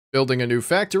Building a new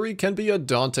factory can be a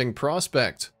daunting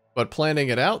prospect, but planning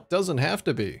it out doesn't have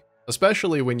to be,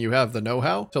 especially when you have the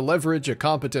know-how to leverage a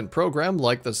competent program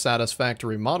like the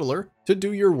Satisfactory Modeler to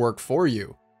do your work for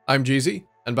you. I'm Jeezy,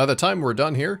 and by the time we're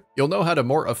done here, you'll know how to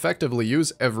more effectively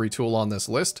use every tool on this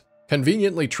list,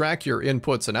 conveniently track your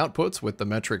inputs and outputs with the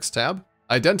Metrics tab,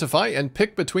 identify and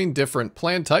pick between different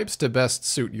plan types to best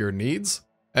suit your needs,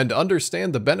 and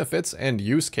understand the benefits and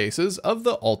use cases of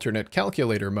the alternate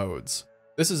calculator modes.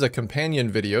 This is a companion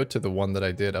video to the one that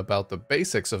I did about the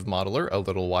basics of Modeler a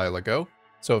little while ago,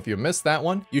 so if you missed that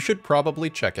one, you should probably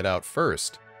check it out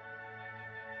first.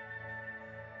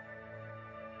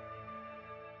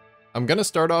 I'm gonna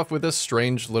start off with a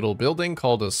strange little building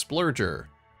called a splurger.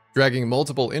 Dragging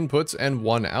multiple inputs and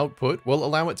one output will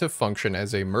allow it to function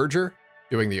as a merger.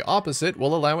 Doing the opposite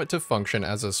will allow it to function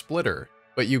as a splitter.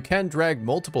 But you can drag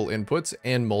multiple inputs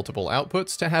and multiple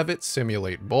outputs to have it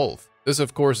simulate both. This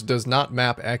of course does not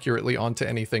map accurately onto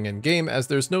anything in game, as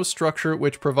there's no structure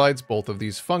which provides both of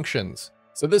these functions.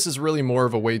 So this is really more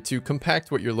of a way to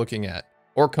compact what you're looking at,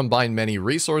 or combine many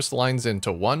resource lines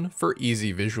into one for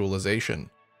easy visualization.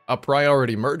 A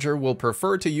priority merger will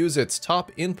prefer to use its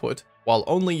top input while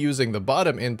only using the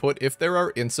bottom input if there are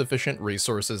insufficient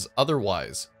resources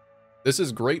otherwise. This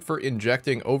is great for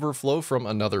injecting overflow from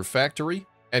another factory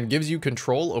and gives you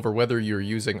control over whether you're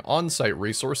using on-site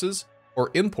resources or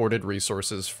imported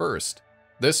resources first.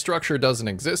 This structure doesn't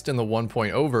exist in the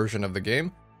 1.0 version of the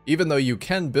game, even though you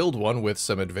can build one with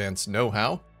some advanced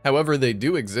know-how. However, they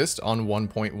do exist on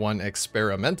 1.1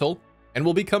 experimental and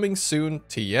will be coming soon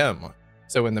TM.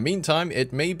 So in the meantime,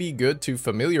 it may be good to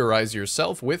familiarize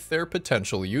yourself with their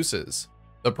potential uses.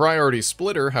 The priority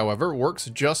splitter, however, works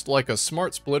just like a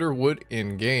smart splitter would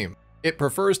in-game. It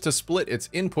prefers to split its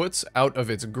inputs out of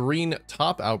its green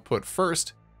top output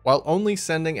first, while only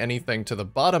sending anything to the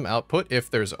bottom output if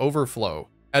there's overflow.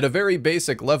 At a very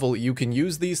basic level, you can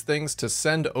use these things to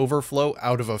send overflow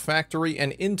out of a factory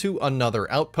and into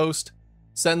another outpost,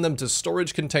 send them to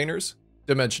storage containers,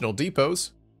 dimensional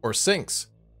depots, or sinks.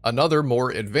 Another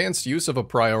more advanced use of a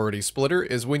priority splitter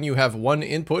is when you have one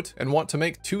input and want to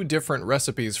make two different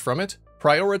recipes from it,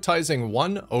 prioritizing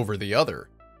one over the other.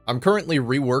 I'm currently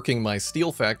reworking my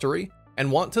steel factory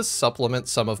and want to supplement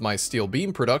some of my steel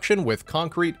beam production with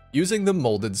concrete using the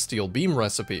molded steel beam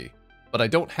recipe. But I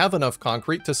don't have enough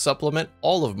concrete to supplement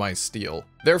all of my steel.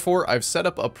 Therefore, I've set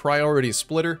up a priority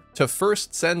splitter to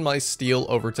first send my steel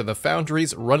over to the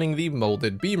foundries running the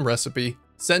molded beam recipe,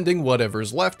 sending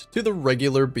whatever's left to the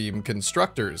regular beam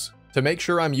constructors, to make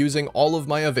sure I'm using all of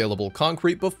my available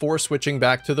concrete before switching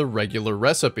back to the regular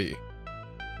recipe.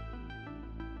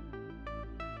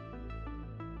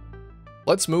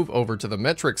 Let's move over to the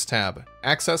Metrics tab,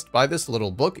 accessed by this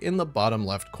little book in the bottom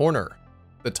left corner.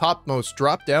 The topmost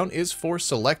drop-down is for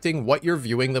selecting what you're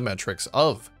viewing the metrics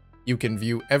of. You can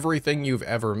view everything you've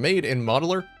ever made in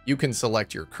Modeler, you can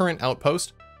select your current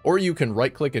outpost, or you can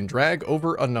right-click and drag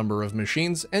over a number of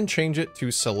machines and change it to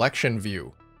Selection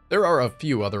View. There are a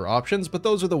few other options, but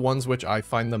those are the ones which I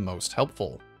find the most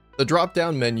helpful. The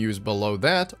drop-down menus below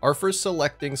that are for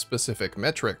selecting specific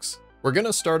metrics. We're going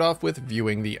to start off with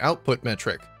viewing the output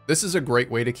metric. This is a great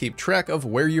way to keep track of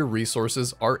where your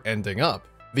resources are ending up.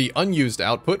 The unused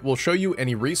output will show you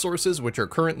any resources which are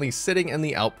currently sitting in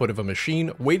the output of a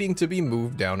machine waiting to be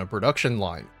moved down a production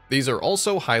line. These are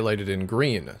also highlighted in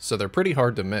green, so they're pretty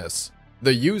hard to miss.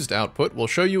 The used output will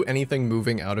show you anything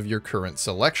moving out of your current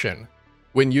selection.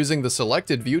 When using the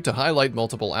selected view to highlight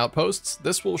multiple outposts,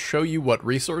 this will show you what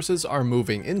resources are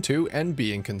moving into and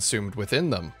being consumed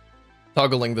within them.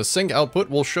 Toggling the sink output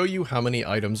will show you how many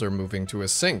items are moving to a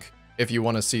sink. If you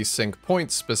want to see sink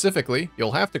points specifically,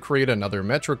 you'll have to create another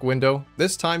metric window,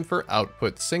 this time for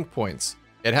output sink points.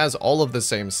 It has all of the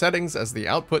same settings as the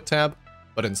output tab,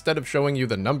 but instead of showing you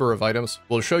the number of items,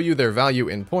 we'll show you their value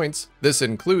in points. This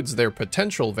includes their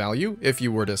potential value if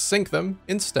you were to sink them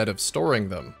instead of storing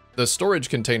them. The storage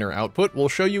container output will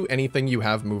show you anything you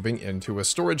have moving into a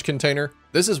storage container.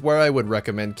 This is where I would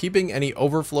recommend keeping any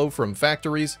overflow from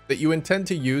factories that you intend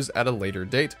to use at a later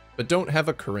date, but don't have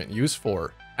a current use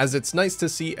for, as it's nice to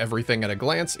see everything at a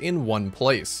glance in one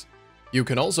place. You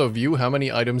can also view how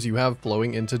many items you have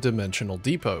flowing into dimensional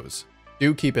depots.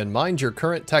 Do keep in mind your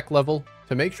current tech level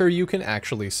to make sure you can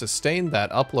actually sustain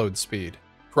that upload speed.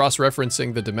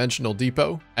 Cross-referencing the dimensional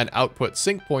depot and output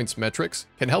sink points metrics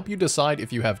can help you decide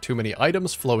if you have too many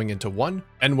items flowing into one,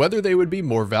 and whether they would be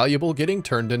more valuable getting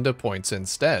turned into points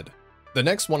instead. The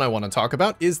next one I want to talk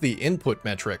about is the input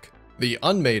metric. The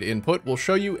unmade input will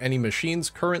show you any machines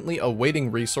currently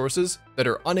awaiting resources that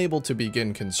are unable to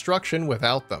begin construction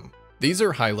without them. These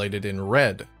are highlighted in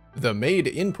red. The made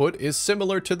input is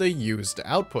similar to the used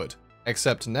output,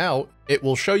 except now it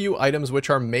will show you items which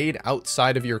are made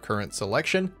outside of your current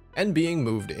selection and being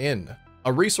moved in.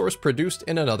 A resource produced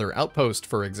in another outpost,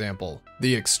 for example.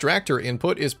 The extractor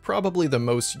input is probably the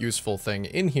most useful thing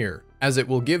in here, as it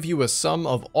will give you a sum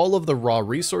of all of the raw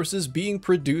resources being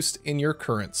produced in your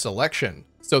current selection,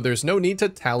 so there's no need to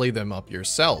tally them up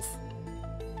yourself.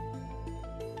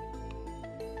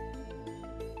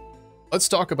 Let's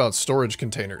talk about storage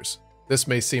containers. This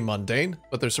may seem mundane,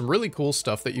 but there's some really cool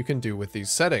stuff that you can do with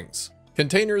these settings.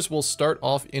 Containers will start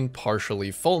off in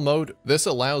partially full mode. This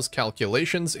allows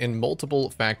calculations in multiple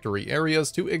factory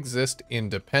areas to exist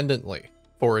independently.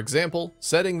 For example,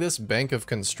 setting this bank of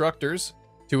constructors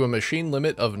to a machine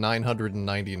limit of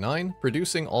 999,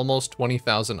 producing almost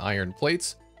 20,000 iron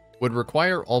plates, would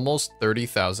require almost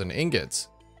 30,000 ingots.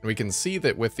 And we can see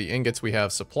that with the ingots we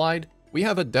have supplied, we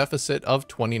have a deficit of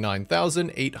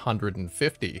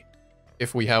 29,850.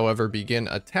 If we, however, begin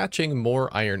attaching more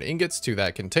iron ingots to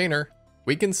that container,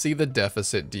 we can see the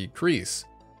deficit decrease.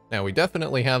 Now, we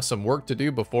definitely have some work to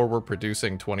do before we're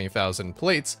producing 20,000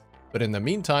 plates, but in the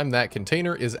meantime, that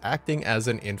container is acting as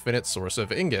an infinite source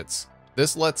of ingots.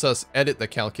 This lets us edit the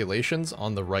calculations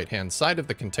on the right-hand side of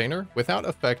the container without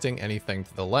affecting anything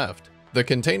to the left. The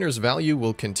container's value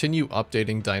will continue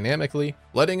updating dynamically,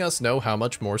 letting us know how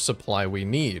much more supply we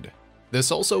need.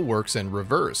 This also works in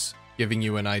reverse, giving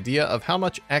you an idea of how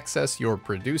much excess you're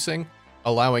producing,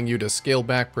 allowing you to scale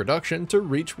back production to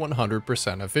reach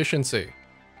 100% efficiency.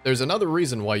 There's another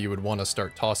reason why you would want to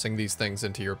start tossing these things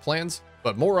into your plans,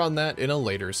 but more on that in a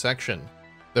later section.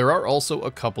 There are also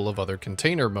a couple of other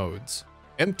container modes.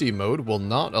 Empty mode will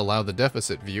not allow the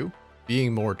deficit view,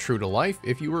 being more true to life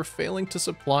if you were failing to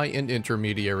supply an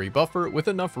intermediary buffer with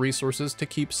enough resources to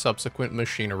keep subsequent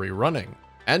machinery running.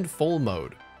 And full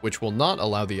mode, which will not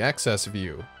allow the excess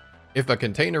view. If a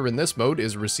container in this mode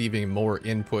is receiving more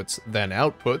inputs than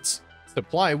outputs,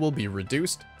 supply will be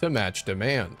reduced to match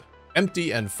demand.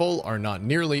 Empty and full are not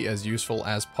nearly as useful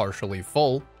as partially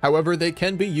full, however they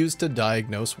can be used to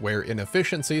diagnose where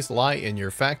inefficiencies lie in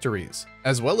your factories,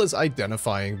 as well as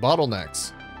identifying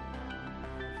bottlenecks.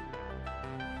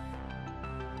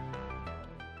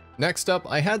 Next up,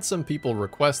 I had some people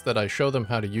request that I show them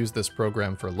how to use this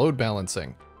program for load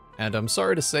balancing. And I'm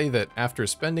sorry to say that after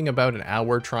spending about an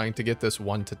hour trying to get this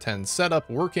 1 to 10 setup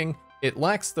working, it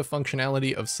lacks the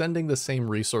functionality of sending the same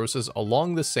resources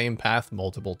along the same path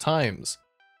multiple times.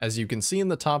 As you can see in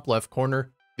the top left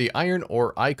corner, the iron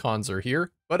ore icons are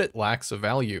here, but it lacks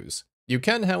values. You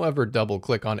can, however, double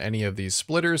click on any of these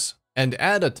splitters and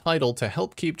add a title to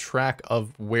help keep track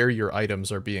of where your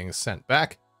items are being sent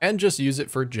back, and just use it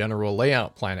for general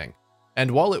layout planning.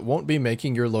 And while it won't be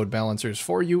making your load balancers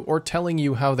for you or telling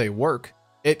you how they work,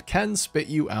 it can spit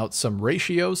you out some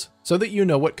ratios so that you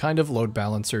know what kind of load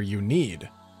balancer you need.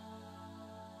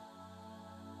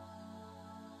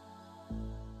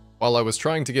 While I was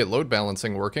trying to get load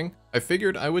balancing working, I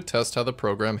figured I would test how the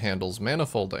program handles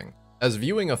manifolding, as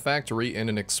viewing a factory in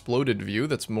an exploded view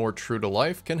that's more true to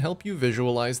life can help you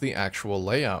visualize the actual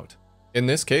layout. In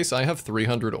this case, I have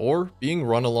 300 ore being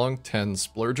run along 10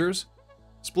 splurgers,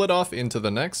 split off into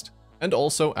the next, and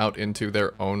also out into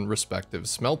their own respective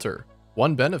smelter.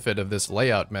 One benefit of this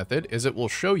layout method is it will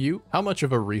show you how much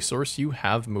of a resource you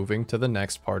have moving to the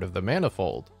next part of the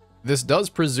manifold. This does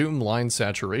presume line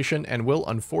saturation and will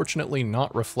unfortunately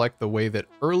not reflect the way that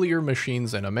earlier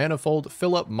machines in a manifold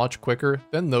fill up much quicker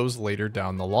than those later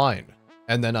down the line.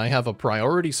 And then I have a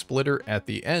priority splitter at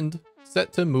the end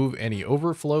set to move any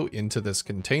overflow into this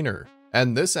container,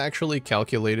 and this actually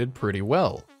calculated pretty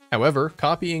well. However,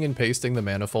 copying and pasting the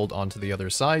manifold onto the other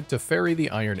side to ferry the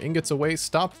iron ingots away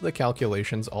stopped the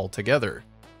calculations altogether.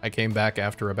 I came back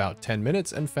after about 10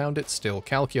 minutes and found it still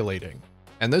calculating.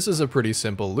 And this is a pretty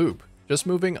simple loop, just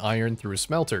moving iron through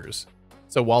smelters.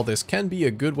 So while this can be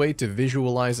a good way to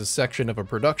visualize a section of a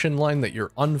production line that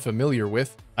you're unfamiliar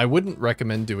with, I wouldn't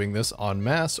recommend doing this en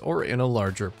masse or in a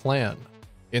larger plan.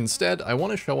 Instead, I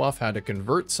want to show off how to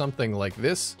convert something like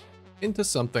this into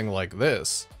something like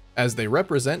this, as they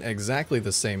represent exactly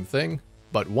the same thing,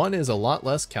 but one is a lot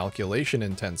less calculation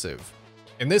intensive.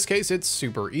 In this case, it's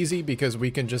super easy because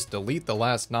we can just delete the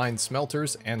last 9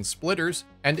 smelters and splitters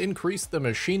and increase the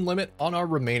machine limit on our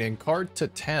remaining card to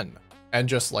 10. And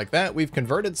just like that, we've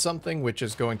converted something which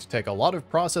is going to take a lot of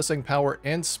processing power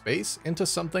and space into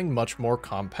something much more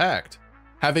compact.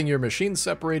 Having your machine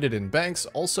separated in banks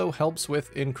also helps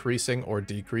with increasing or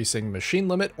decreasing machine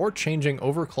limit or changing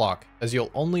overclock, as you'll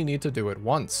only need to do it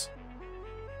once.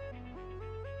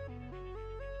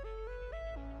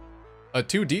 A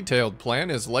too detailed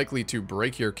plan is likely to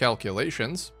break your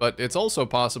calculations, but it's also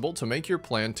possible to make your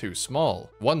plan too small.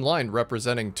 One line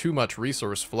representing too much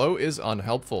resource flow is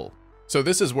unhelpful. So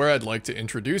this is where I'd like to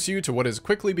introduce you to what is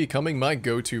quickly becoming my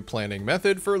go-to planning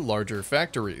method for larger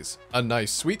factories, a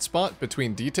nice sweet spot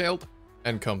between detailed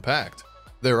and compact.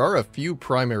 There are a few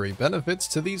primary benefits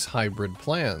to these hybrid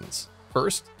plans.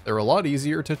 First, they're a lot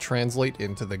easier to translate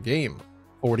into the game.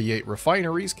 48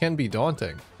 refineries can be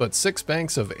daunting, but 6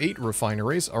 banks of 8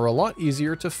 refineries are a lot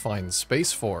easier to find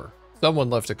space for. Someone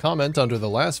left a comment under the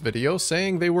last video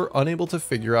saying they were unable to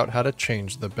figure out how to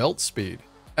change the belt speed.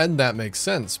 And that makes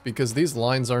sense, because these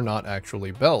lines are not actually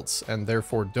belts, and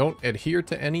therefore don't adhere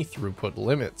to any throughput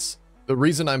limits. The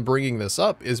reason I'm bringing this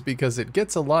up is because it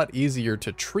gets a lot easier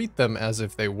to treat them as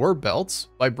if they were belts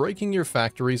by breaking your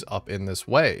factories up in this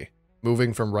way.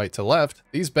 Moving from right to left,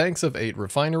 these banks of 8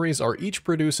 refineries are each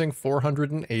producing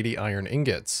 480 iron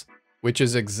ingots, which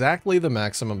is exactly the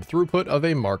maximum throughput of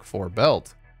a Mark IV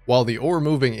belt, while the ore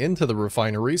moving into the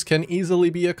refineries can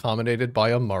easily be accommodated by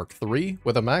a Mark III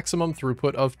with a maximum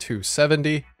throughput of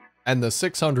 270, and the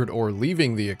 600 ore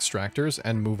leaving the extractors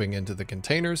and moving into the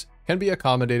containers can be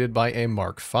accommodated by a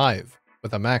Mark V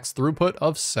with a max throughput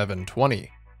of 720.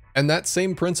 And that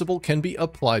same principle can be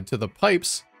applied to the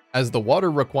pipes, as the water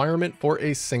requirement for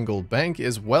a single bank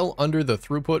is well under the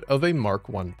throughput of a Mark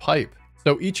I pipe.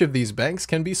 So each of these banks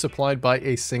can be supplied by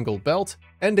a single belt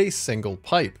and a single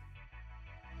pipe.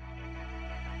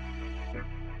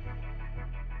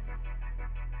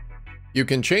 You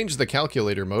can change the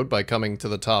calculator mode by coming to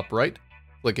the top right,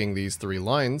 clicking these 3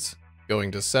 lines,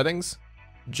 going to Settings,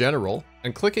 General,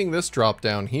 and clicking this drop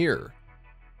down here.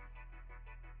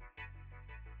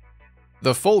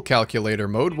 The full calculator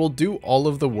mode will do all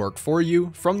of the work for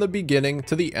you from the beginning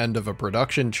to the end of a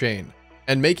production chain,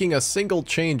 and making a single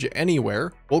change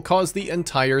anywhere will cause the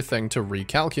entire thing to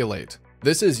recalculate.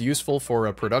 This is useful for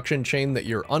a production chain that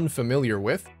you're unfamiliar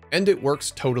with, and it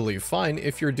works totally fine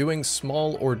if you're doing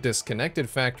small or disconnected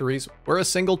factories where a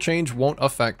single change won't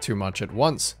affect too much at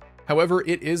once. However,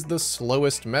 it is the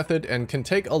slowest method and can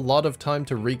take a lot of time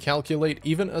to recalculate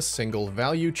even a single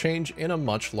value change in a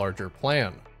much larger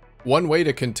plan. One way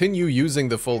to continue using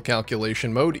the full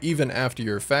calculation mode even after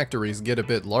your factories get a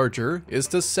bit larger is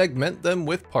to segment them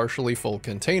with partially full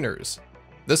containers.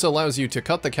 This allows you to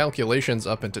cut the calculations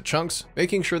up into chunks,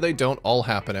 making sure they don't all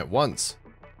happen at once.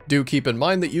 Do keep in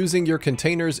mind that using your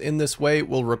containers in this way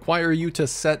will require you to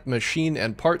set machine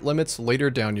and part limits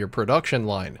later down your production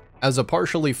line, as a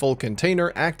partially full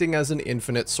container acting as an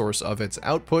infinite source of its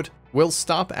output will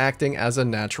stop acting as a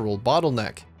natural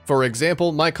bottleneck. For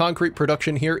example, my concrete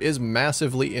production here is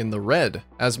massively in the red,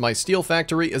 as my steel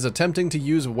factory is attempting to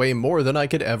use way more than I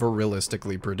could ever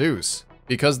realistically produce.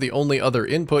 Because the only other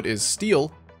input is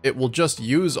steel, it will just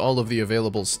use all of the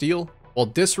available steel, while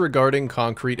disregarding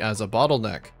concrete as a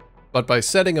bottleneck. But by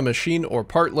setting a machine or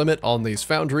part limit on these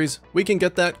foundries, we can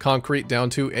get that concrete down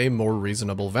to a more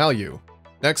reasonable value.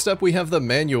 Next up, we have the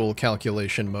manual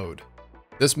calculation mode.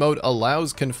 This mode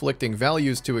allows conflicting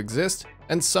values to exist,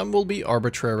 and some will be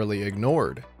arbitrarily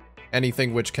ignored.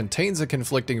 Anything which contains a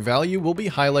conflicting value will be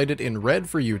highlighted in red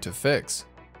for you to fix.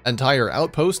 Entire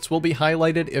outposts will be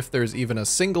highlighted if there's even a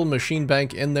single machine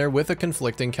bank in there with a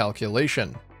conflicting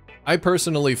calculation. I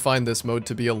personally find this mode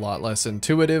to be a lot less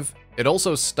intuitive. It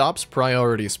also stops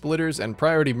priority splitters and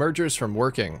priority mergers from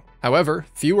working. However,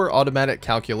 fewer automatic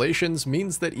calculations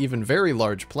means that even very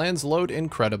large plans load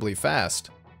incredibly fast.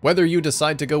 Whether you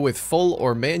decide to go with full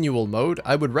or manual mode,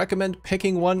 I would recommend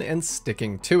picking one and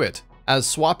sticking to it, as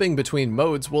swapping between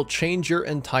modes will change your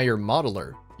entire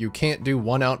modeler. You can't do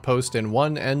one outpost in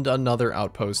one and another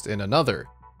outpost in another,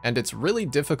 and it's really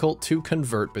difficult to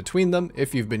convert between them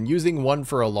if you've been using one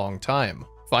for a long time.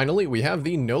 Finally, we have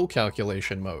the no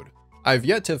calculation mode. I've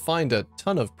yet to find a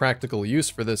ton of practical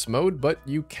use for this mode, but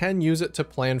you can use it to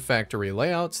plan factory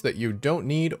layouts that you don't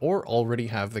need or already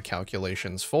have the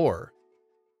calculations for.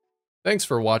 Thanks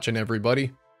for watching,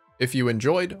 everybody. If you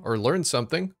enjoyed or learned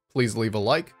something, please leave a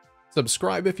like,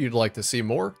 subscribe if you'd like to see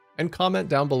more, and comment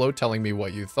down below telling me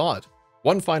what you thought.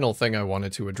 One final thing I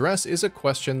wanted to address is a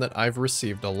question that I've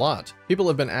received a lot. People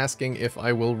have been asking if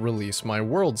I will release my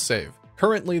world save.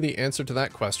 Currently, the answer to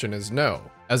that question is no,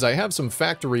 as I have some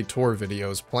factory tour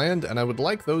videos planned and I would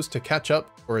like those to catch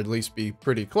up, or at least be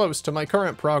pretty close to my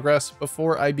current progress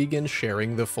before I begin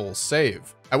sharing the full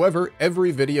save. However,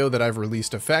 every video that I've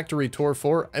released a factory tour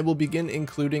for, I will begin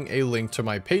including a link to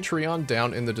my Patreon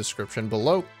down in the description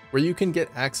below, where you can get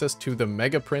access to the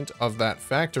mega print of that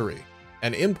factory,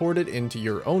 and import it into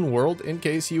your own world in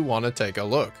case you want to take a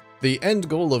look. The end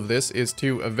goal of this is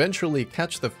to eventually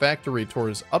catch the factory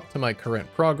tours up to my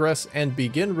current progress and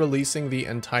begin releasing the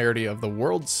entirety of the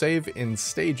world save in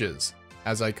stages.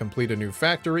 As I complete a new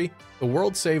factory, the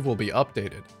world save will be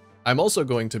updated. I'm also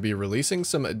going to be releasing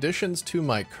some additions to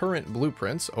my current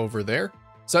blueprints over there,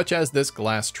 such as this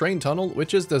glass train tunnel,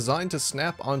 which is designed to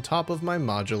snap on top of my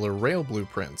modular rail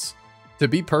blueprints. To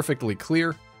be perfectly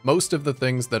clear, most of the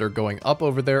things that are going up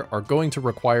over there are going to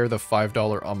require the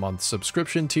 $5 a month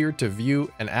subscription tier to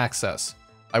view and access.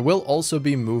 I will also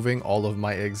be moving all of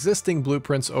my existing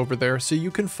blueprints over there so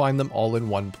you can find them all in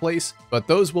one place, but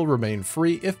those will remain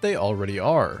free if they already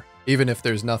are. Even if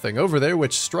there's nothing over there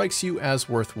which strikes you as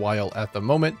worthwhile at the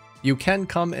moment, you can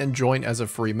come and join as a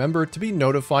free member to be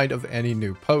notified of any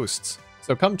new posts.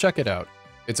 So come check it out.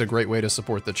 It's a great way to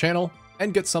support the channel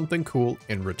and get something cool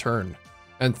in return.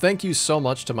 And thank you so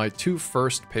much to my two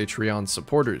first Patreon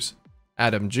supporters,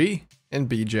 Adam G and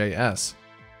BJS.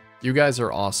 You guys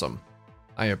are awesome.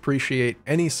 I appreciate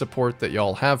any support that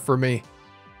y'all have for me.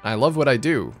 I love what I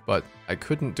do, but I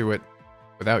couldn't do it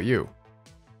without you.